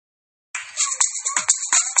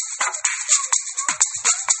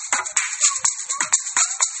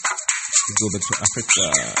go back to Africa.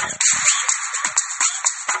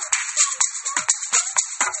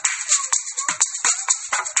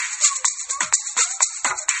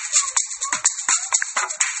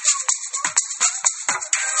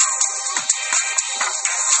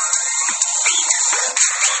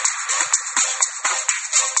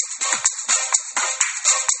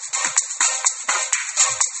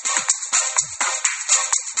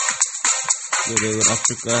 Today with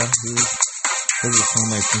Africa, this is a song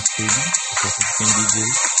by Prince Baby, the African DJ,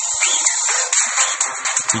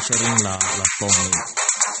 featuring La Formule.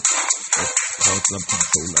 It's called Club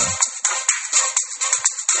Controller.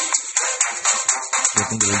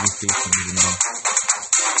 Getting the registration, you know.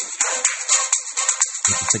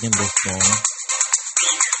 It's the second best song.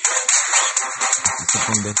 It's the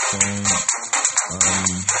second best song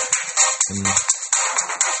in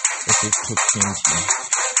the top 20.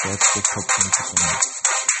 That's the top 20 song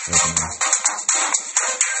right now.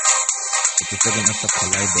 It's the second after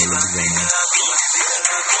Collide by Lady Gaga.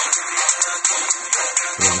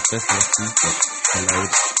 So the first last week, but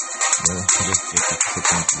Collide, just get the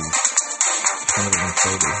second place. It's kind of on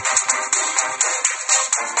Friday.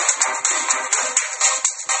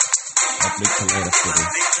 I played Collide after this.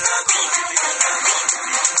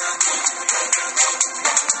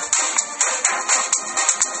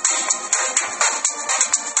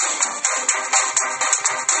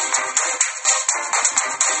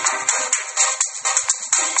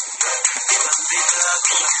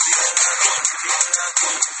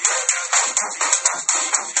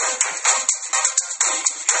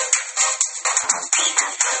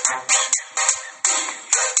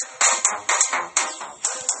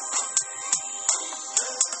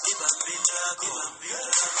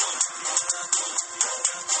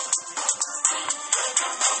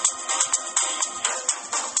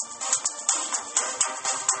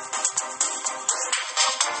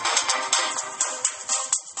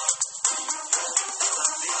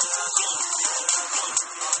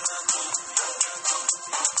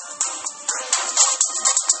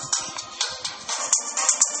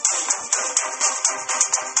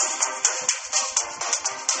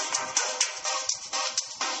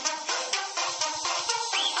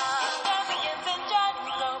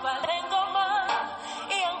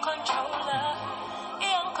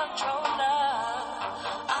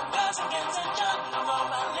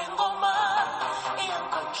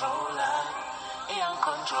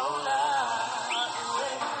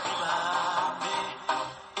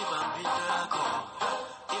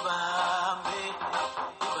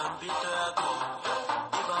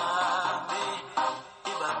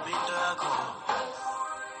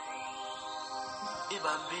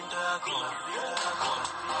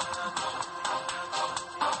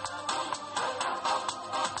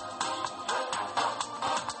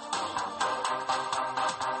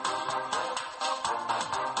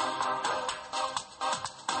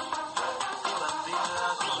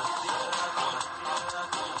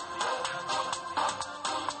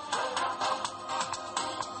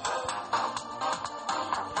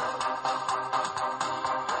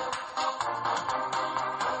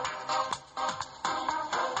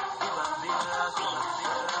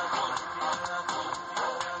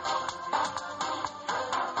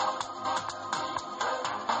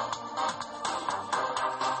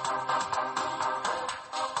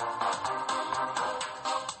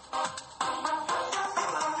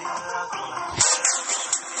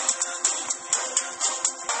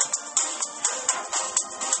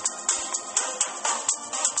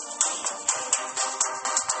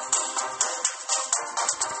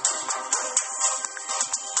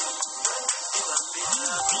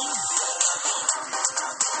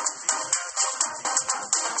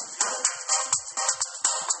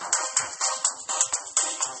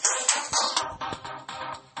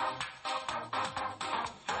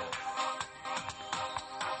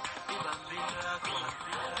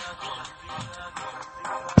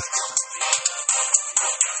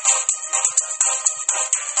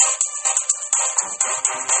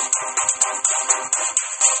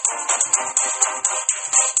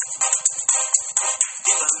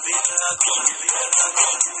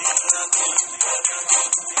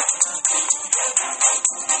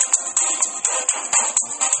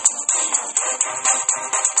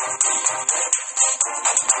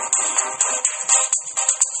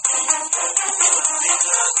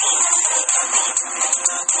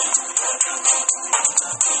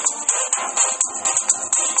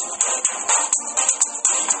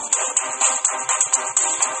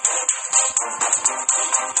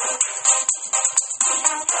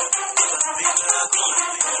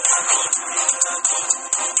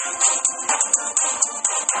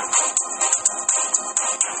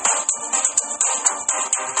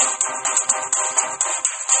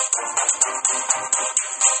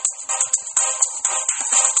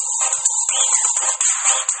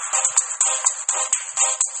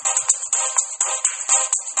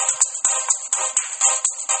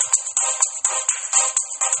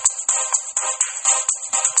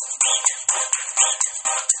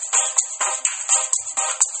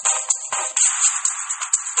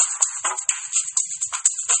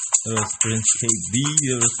 There was Prince KB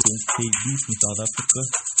from South Africa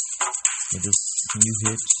with this new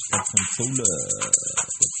hit, Got Controller.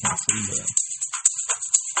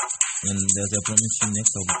 And as I promised you,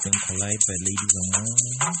 next I'll be playing Collide by Lady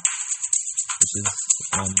Zamora, which is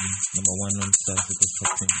number 1 on South Africa's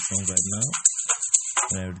top 20 song right now.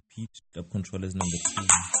 And I repeat, Dub Controller is number 2.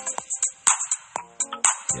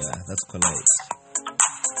 Yeah, that's Collide.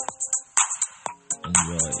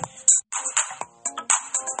 Enjoy.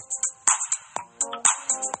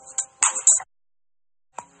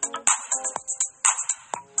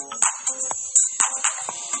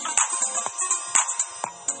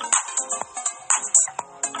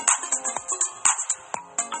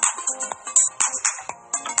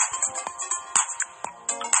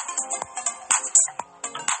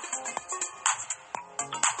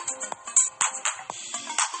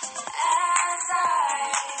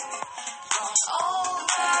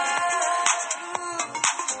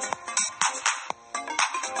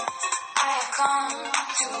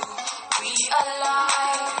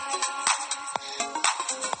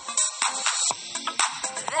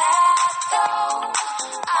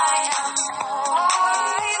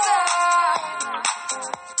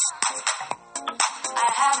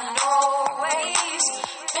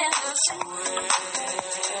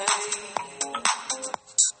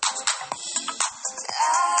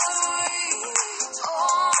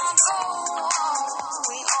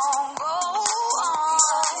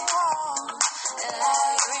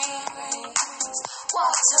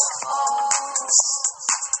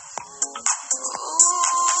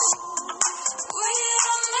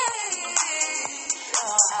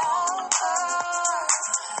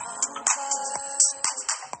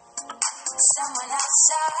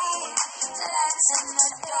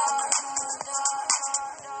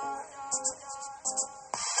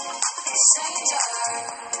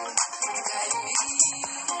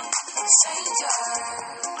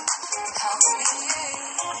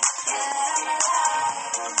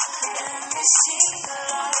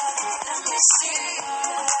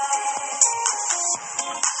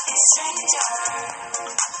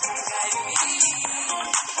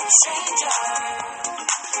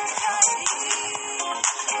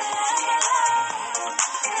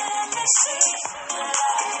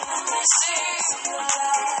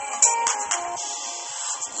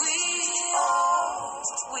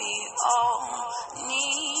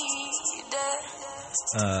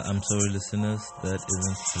 I'm sorry, listeners, that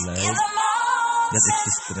isn't Collide. That's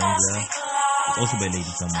Extra It's also by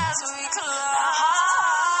Lady Summer.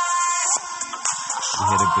 We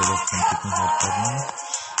had a bit of some technical problems.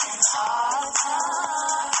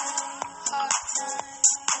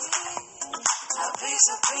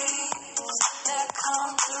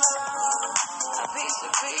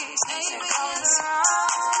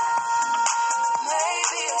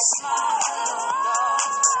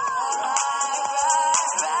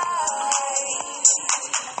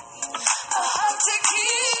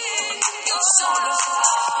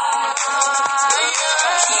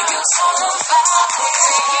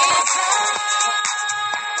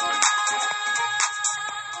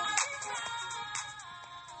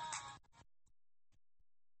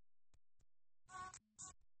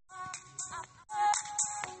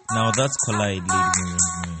 Now that's Collide, ladies and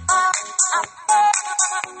gentlemen.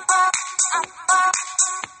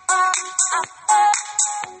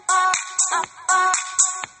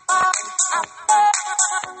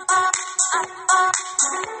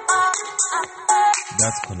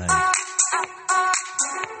 That's Collide.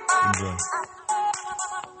 Enjoy.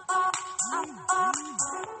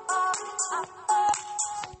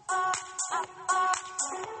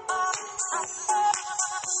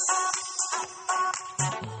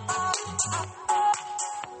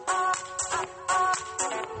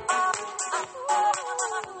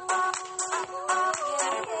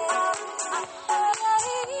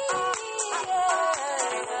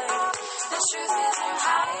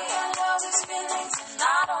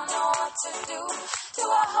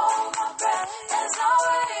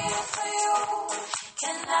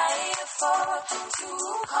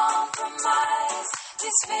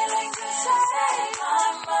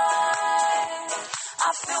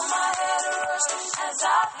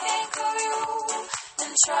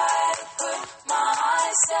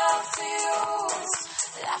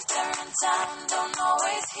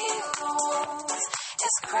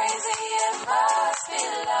 It's crazy, it must be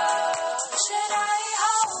love. Should I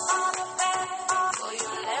hold on a bed? Will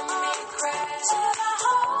you let me crash? Should I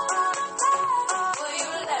hold on a bed? Will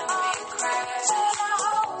you let me crash? Should I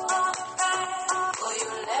hold on a bed? Will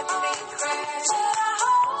you let me crash? Should I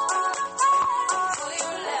hold on a bed? Will you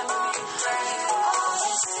let me crash? You are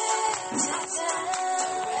a citizen,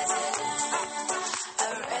 a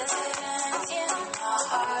resident in my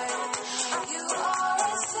heart. You are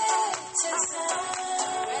a citizen,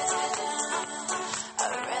 a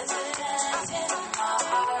resident in my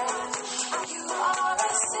heart. You are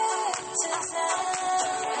a citizen,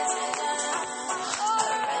 a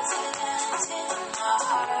resident in my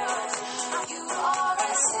heart. You are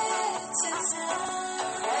a citizen,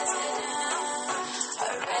 a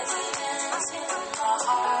resident in my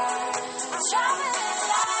heart. Traveling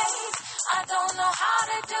light, I don't know how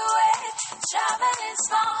to do it. Traveling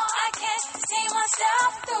small, I can't see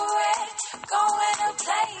myself through it. Going to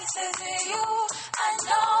places with you, I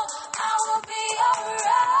know I will be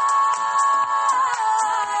alright.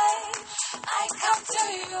 I come to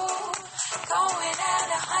you, going at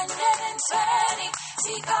 120.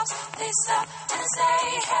 Teacups, they stop and say,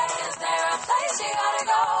 hey, is there a place you gotta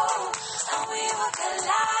go? And we will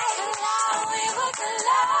collide, and we will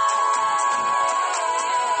collide.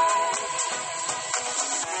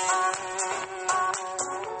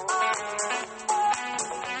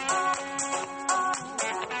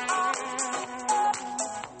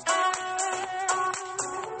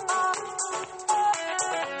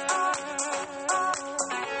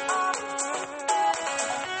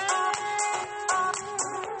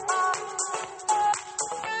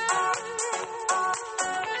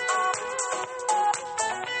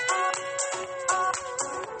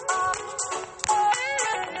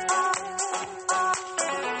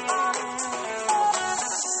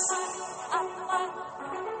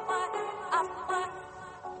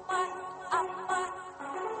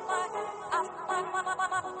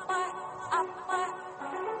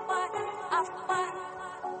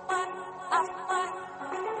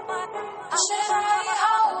 Should I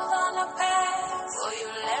hold on a pad? Will you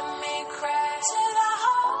let me crash? Should I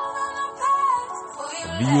hold on a pad? Will you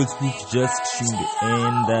Viewers who've just tuned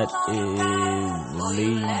in, that is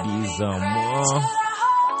Ladies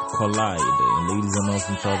Collide. Ladies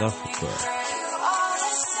from South Africa.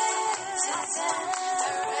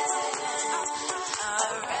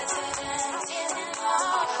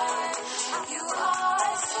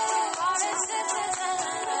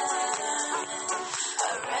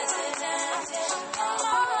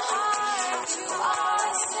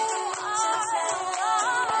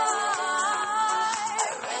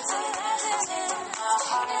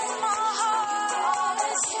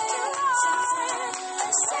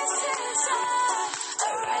 A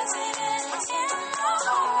resident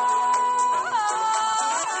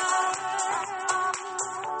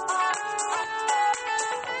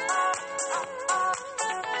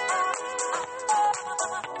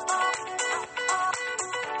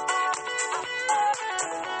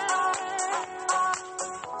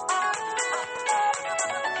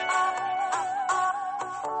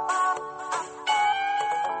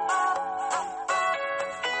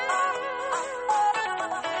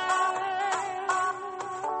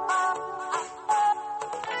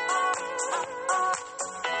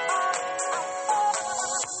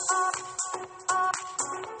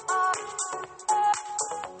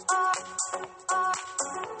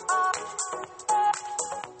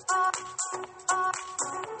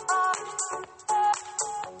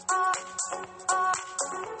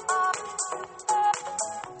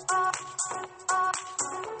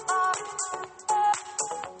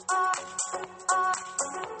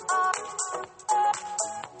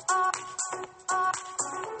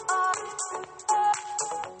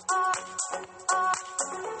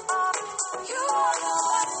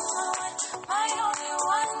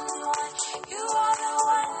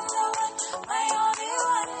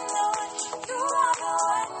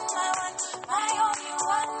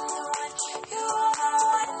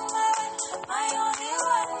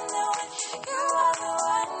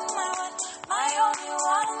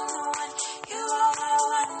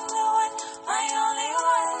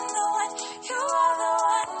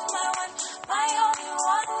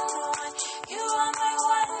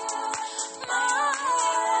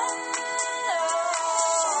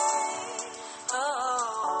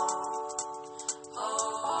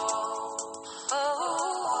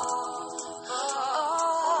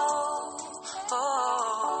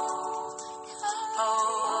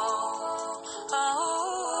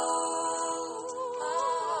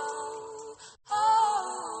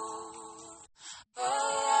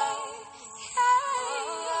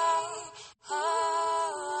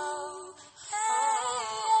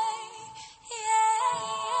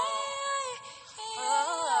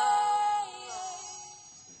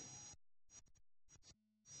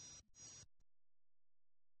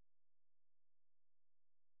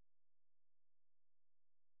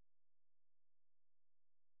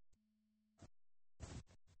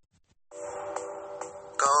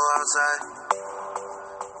outside.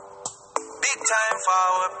 Big time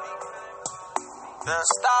forward. The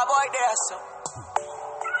star boy there, so.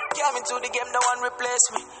 Came into the game, no one replace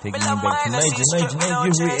me. Taking me back to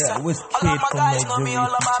Nigeria with Kid from Nigeria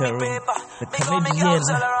featuring the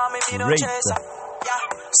Canadian Racer. Yeah,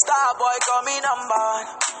 star boy call me number one.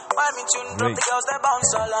 When me tune drop, the girls they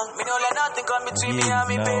bounce along. Me don't let nothing come between me and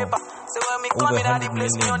me paper. So when me come in, the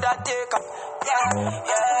place me on that take up. Yeah,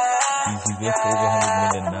 He's invested over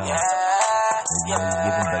 100 million now. He's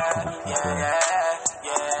giving back to the people.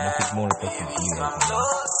 Make it more effective for you right now.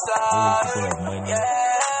 All these people have money.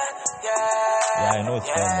 Yeah, I know it's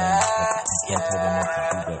fun, man, but you can't tell them what to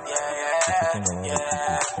do, but it's the thing a lot of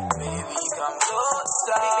people too, man.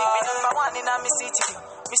 Big number one in my city.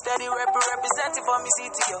 Me steady representing for me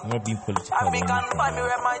city, yo. I'm not being political or African anything, boy, me man.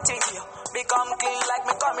 rep my team, yo. Become clean like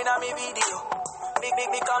me coming on me video. Big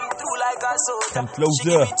come through like a soda. Come closer. She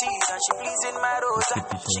give me tease and she pleasing my rosa.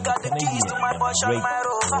 She got the keys to my Porsche and my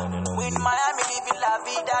Rover. We in Miami living la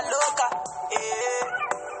vida loca. Yeah,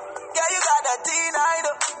 yeah, you got the teen, I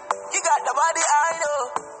know. You got the body, I know.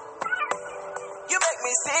 You make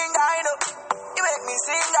me sing, I know. You make me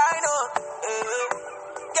sing, I know.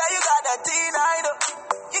 Yeah, you got the teen, I know.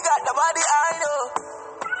 You got the body, I know.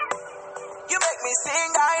 You make me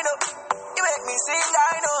sing, I know. You make me sing,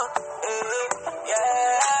 I know. Yeah.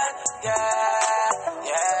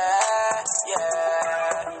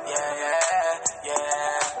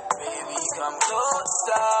 Baby, come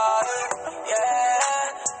closer. Yeah.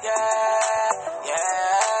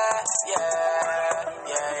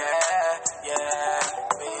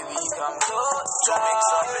 Baby, come closer. To mix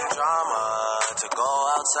up in drama, to go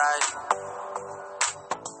outside.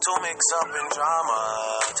 To mix up in drama,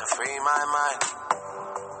 to free my mind.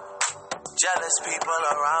 Jealous people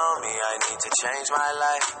around me, I need to change my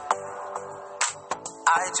life.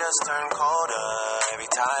 I just turn colder every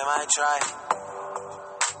time I try.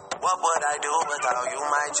 What would I do without you,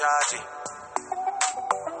 my Georgie?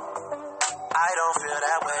 I don't feel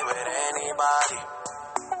that way with anybody.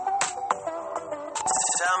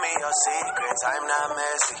 Tell me your secrets, I'm not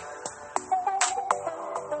messy.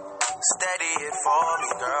 Steady it for me,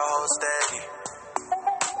 girl, hold steady.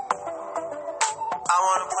 I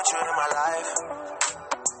wanna put you in my life.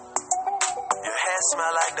 Your hair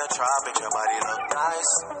smell like the tropics, your body look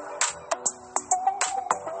nice.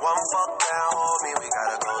 One fuck can't hold me, we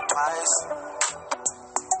gotta go twice.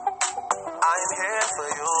 I'm here for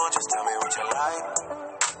you, just tell me what you like.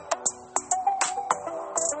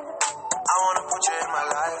 I wanna put you in my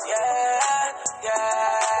life. Yeah.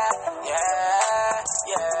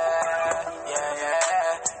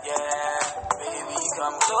 Baby,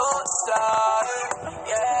 come closer.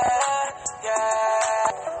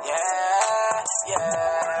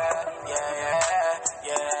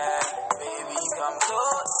 Baby, come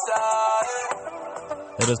closer.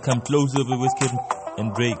 Let us come closer with Wizkid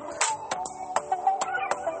and Drake.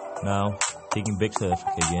 Now, taking back South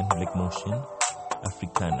Africa again, Black Motion,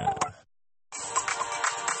 Africana.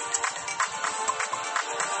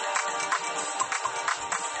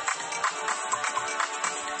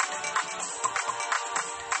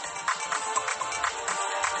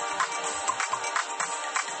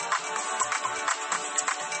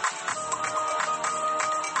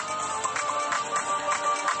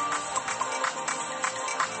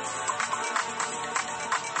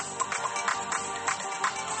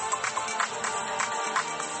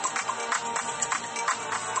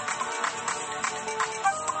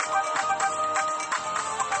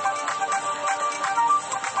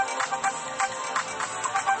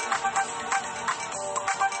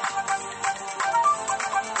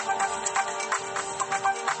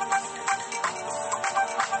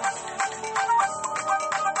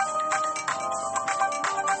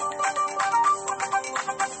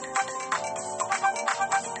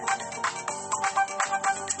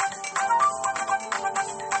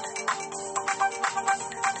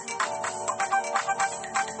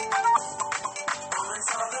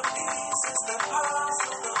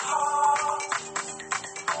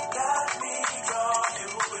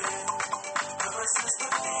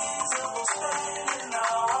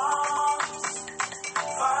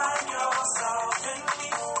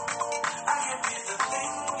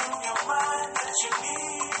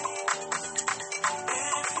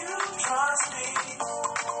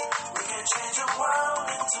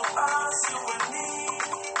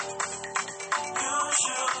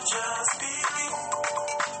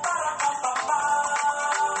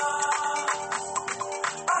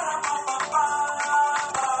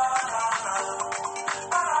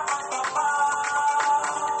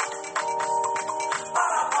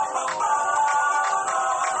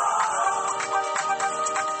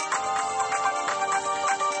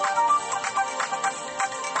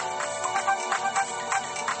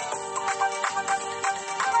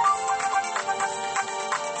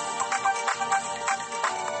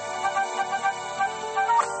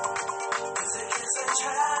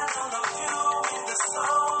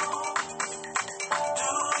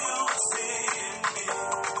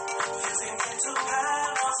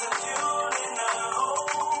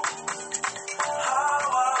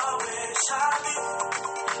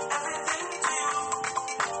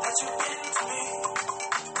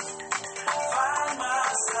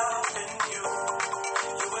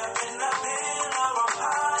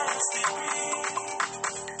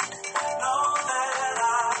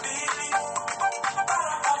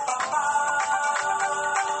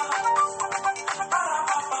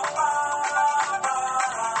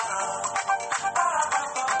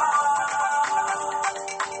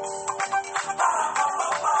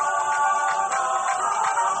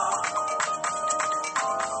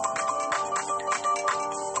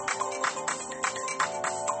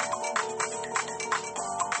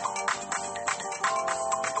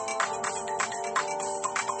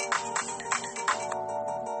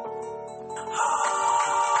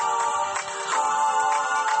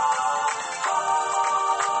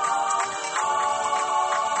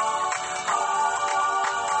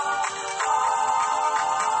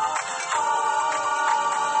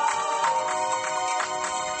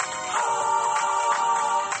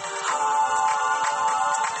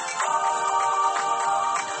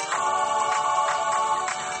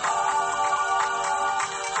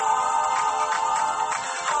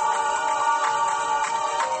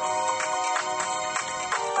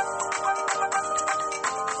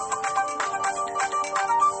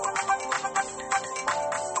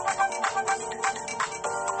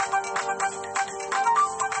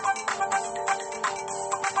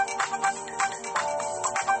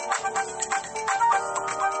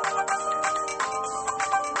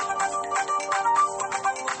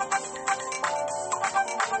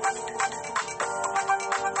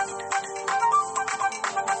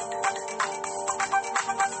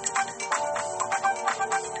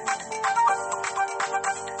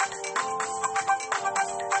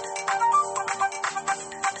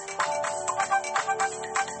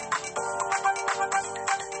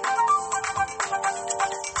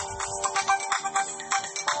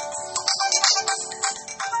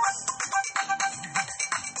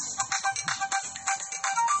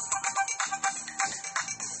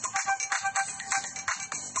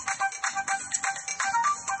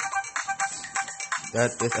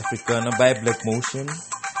 That is Africana by Black Motion.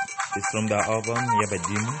 It's from the album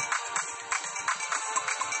Yabadimu.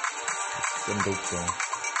 Some dope song.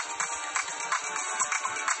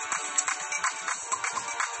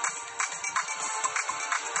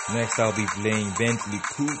 Next I'll be playing Bentley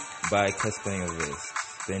Coupe by Casper West.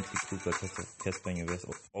 Bentley Coupe by Casper West,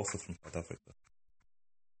 also from South Africa.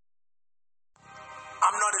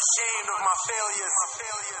 I'm not ashamed of my failures,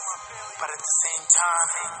 but at the same time,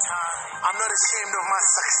 I'm not ashamed of my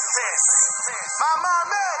success. Mama,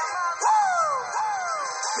 man, woo!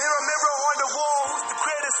 Mirror, mirror on the wall, who's the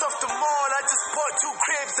greatest of them all? I just bought 2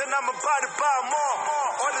 cribs and I'm about to buy more.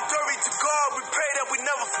 All the glory to God, we pray that we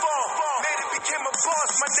never fall. Made it, became a boss,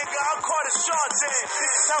 my nigga, I caught a shot. This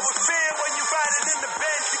is how it feel when you riding in the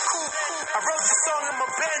Bentley coupe. I wrote the song in my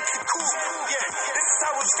Bentley coupe. Yeah, this is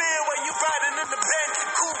how it feel when you riding in the Bentley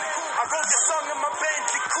coupe. I wrote the song in my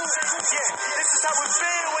Bentley coupe. Yeah, this is how it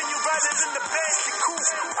feel when you riding in the Bentley coupe.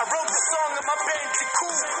 I wrote the song in my Bentley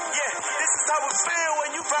coupe. Yeah, this is how it feel when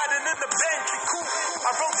you riding in the Bentley coupe.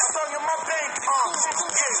 I wrote the song in my Bentley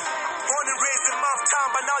coupe. Yeah, born and raised in Mount Town,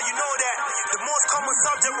 but now you know that the most common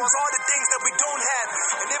subject was all the things that we don't have.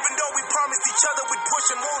 And even though we promised each other we'd push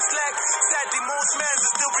and won't slack, sadly most mans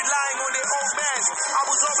are still relying on their old mans. I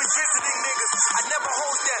was always visiting niggas, I never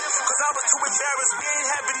host that, cause I was too embarrassed, we ain't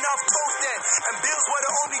have enough toast that. And bills were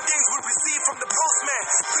the only things we received from the postman.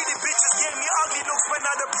 Pretty bitches gave me ugly looks when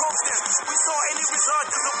I'd approach them. We saw any result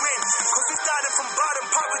as a win, cause we started from bottom,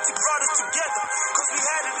 poverty brought us together. Cause we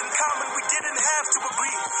had it in common, we didn't have to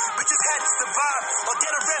agree. We just had to survive, or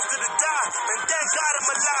get arrested or die. And thank God I'm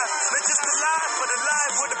alive, not just alive, but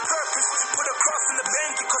alive with a purpose. Put a cross in the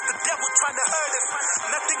bank, cause the devil trying to hurt us.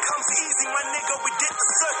 Nothing comes easy, my nigga, we did the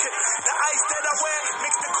circuit. The ice that I wear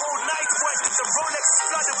makes the cold nights wet. The Rolex is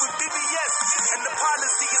flooded with BBS. And the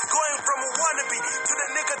policy is going from a wannabe to the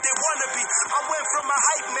nigga they wanna be. I went from a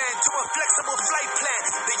hype man to a flexible flight plan.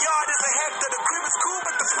 The yard is a hectare, the crib is cool,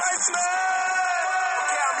 but the price, man.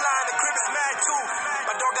 Okay, I'm lying, the crib is mad too.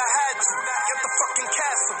 My dog, I had to get the fucking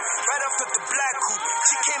castle right after the black coupe.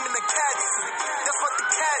 She came in the cat suit. That's what the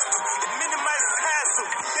cats do. It minimizes hassle.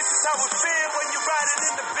 This is how it feel when you're riding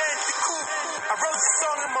in the Bentley coupe. I wrote the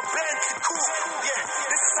song in my Bentley coupe. Yeah,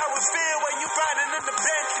 this is how it feel when you're riding in the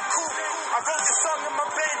Bentley coupe. I wrote the song in my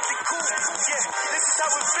Bentley coupe. Yeah, this is how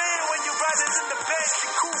it feel when you're riding in the Bentley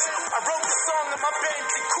coupe. I wrote the song in my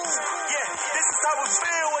Bentley coupe. Yeah, this is how it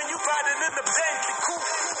feel when you're riding in the Bentley coupe.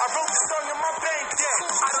 I wrote the song in my Bentley. Yeah,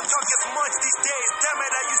 I don't talk as much these days. Damn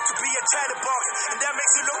it, I used to be a chatterbox, and that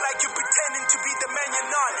makes you look like you're pretending to be the man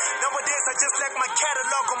you're not. Nowadays, I just like my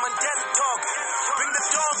catalog on my desktop. Bring the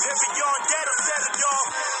dog, heavy on, dead or set a dog.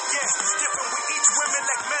 Yeah, it's different with each woman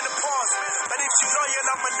like menopause. But if you're loyal,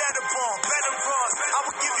 I'm a letterball, better bras. I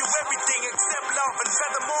will give you everything except love, and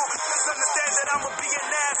furthermore, just understand that I'ma be an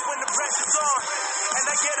ass when the pressure's on. And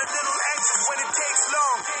I get a little anxious when it takes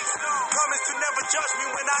long. Promise to never judge me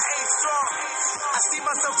when I ain't strong. I see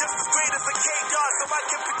myself just as great as a K-Dog, so I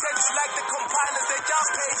can pretend you like the compilers that y'all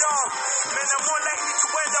paid off. Man, I'm more likely to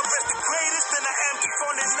end up as the greatest than I am to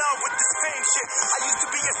fall in love with this fame shit. I used to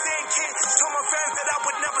be a sane kid, told my friends that I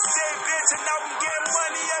would never say bitch, and now I'm getting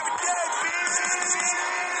money every day, bitch.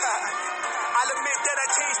 I'll admit that I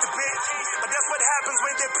changed a bit, but that's what happens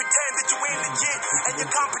when they pretend that you ain't legit, and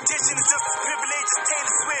your competition is just as privileged as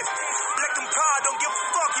Taylor Swift. Black and proud, don't give a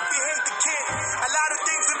fuck if you hate the kid. A lot of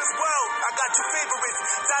things in this world, I got two favorites.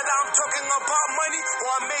 It's either I'm talking about money or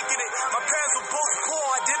I'm making it. My parents were both poor,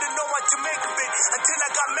 I didn't know what to make of it, until I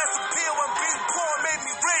got messed with pill when being poor made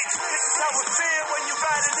me rich. This is how it feel when you're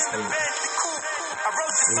riding in the Bentley coupe. I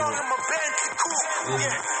wrote the song in my Bentley coupe.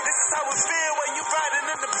 Yeah, this is how it feel when you're riding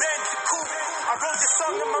in the Bentley coupe. I wrote the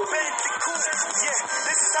song in my Bentley coupe. Yeah,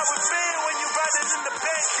 this is how it feel when you're riding in the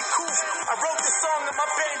Bentley coupe. I wrote the song in my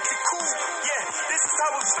Bentley coupe. Yeah, this is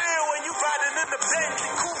how it feel when you're riding in the Bentley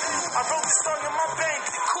coupe. I wrote the song in my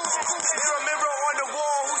Bentley coupe. Mirror, mirror on the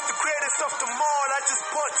wall, who's the greatest of them all? I just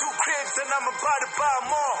bought 2 cribs and I'm about to buy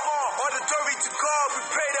more. All the glory to God, we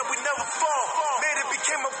pray that we never fall. Made it,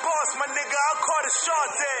 became a boss, my nigga, I caught a shot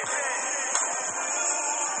there.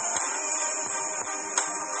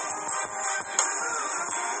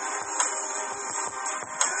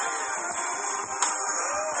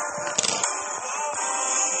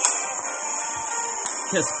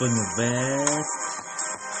 Casper West,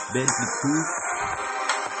 Bentley Coupe.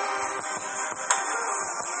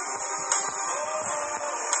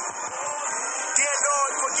 Dear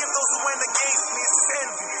Lord, forgive those who went against me. It's just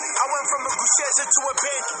envy. I went from a Gushesha to a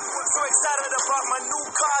Bentley. So excited about my new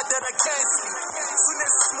car that I can't sleep. Soon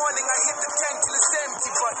as this morning I hit the tank till it's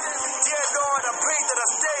empty. But dear Lord, I pray that I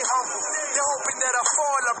stay humble. They're hoping that I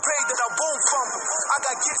fall, I pray that I won't fumble.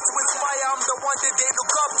 got gifts to inspire. I'm the one that they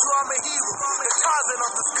look up to. I'm a hero. The Tarzan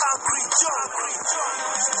of this concrete jungle.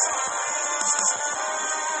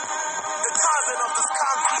 The Tarzan of this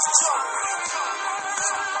concrete jungle.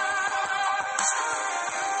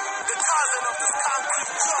 The Tarzan of this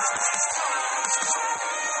concrete jungle.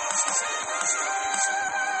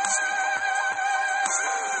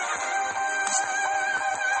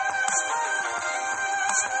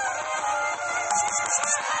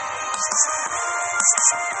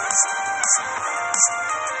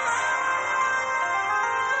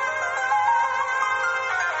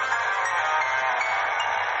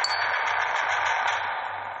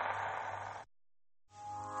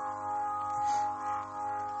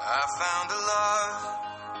 I found a love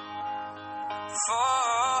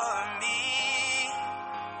for me.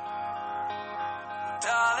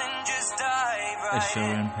 Darling, just dive Ed right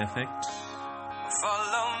Sheeran, in. Perfect.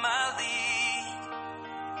 Follow my lead.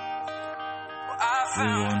 Well, I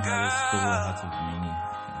Everyone found a has a story, girl, has a meaning.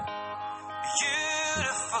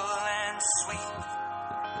 beautiful and sweet.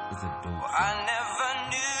 It's a dope Well, I song. never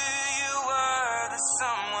knew you were the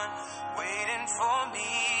someone waiting for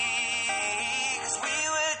me. 'Cause we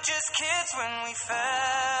were just kids when we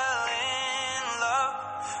fell in love,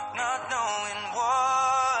 not knowing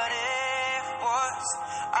what it was.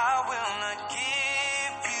 I will not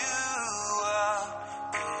give you up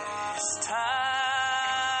this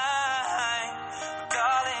time.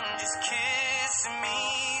 Darling, just kiss me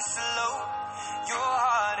slow. Your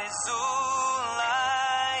heart is all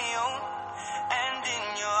I own, and in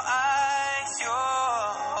your eyes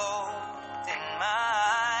you're holding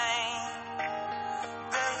mine.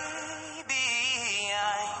 Baby,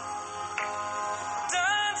 I'm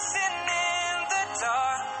dancing in the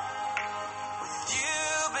dark with you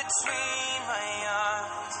between my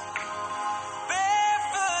arms,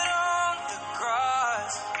 barefoot on the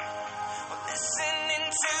grass, listening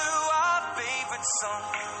to our favorite song.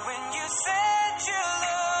 When you said you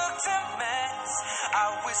looked a mess, I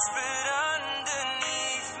whispered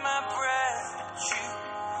underneath my breath, but you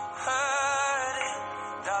heard it.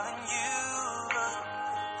 Darling, you look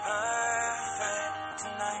perfect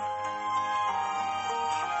tonight.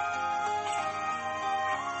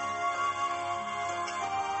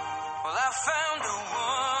 Well, I found a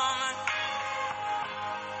woman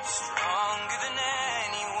stronger than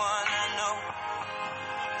anyone I know.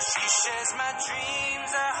 She shares my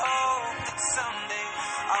dreams. I hope that someday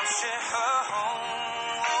I'll share her home.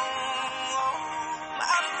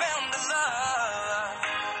 I found a love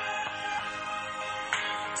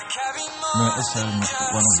to carry No, more Ed than Sheeran is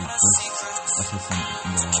one of just the my best secrets. artists in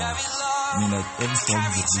the world. Carry I mean, love, like, every song carry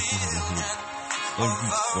that this is a fear hit. and Every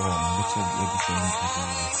song, literally every song is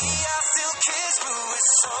a See, hit. I still kiss, but we're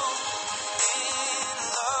so in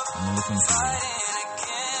love. I mean, listen to it. Fighting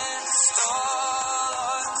against all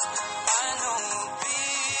odds. I know we'll be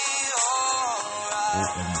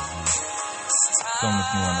alright. OMG. Song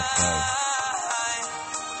makes me wanna cry.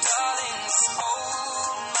 Darling, just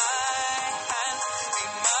hold my hand. Be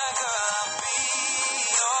my girl, I'll be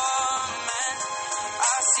your man.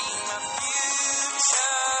 I see my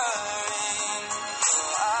future in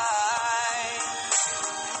your eyes.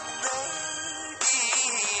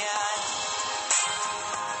 Baby, I'm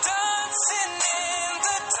dancing in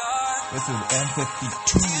the dark. This is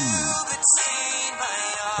M52 Between my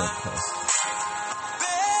arms, podcast.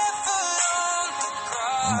 barefoot on the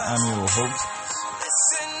And grass. I'm your host,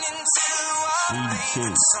 Listening to our Shady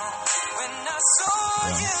favorite Kid. song. When I saw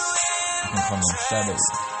Yeah. you You in can call that me Shadow. dress,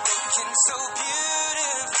 looking so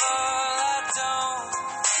beautiful, I don't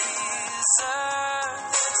deserve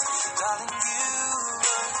it. Darling, you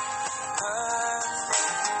look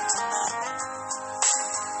perfect tonight.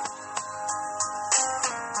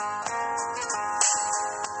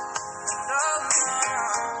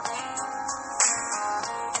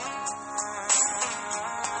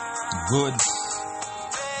 Good,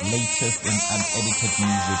 latest and unedited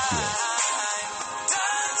music here.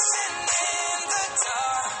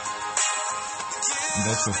 And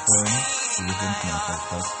that's your friend who listens to my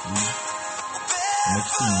podcast, please. I'm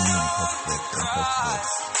actually new on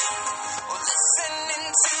podcast. Listening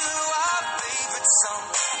to our favorite song,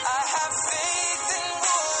 I have faith in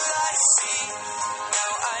what I see.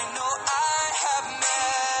 Now I know I have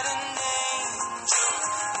met an angel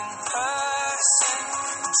in person,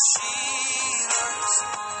 and she looks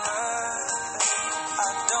perfect.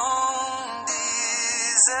 I don't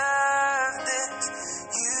deserve this.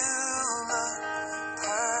 You look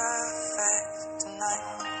perfect tonight.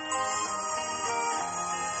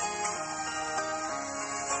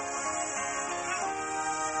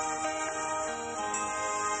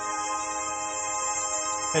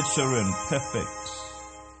 Ed Sheeran, Perfect.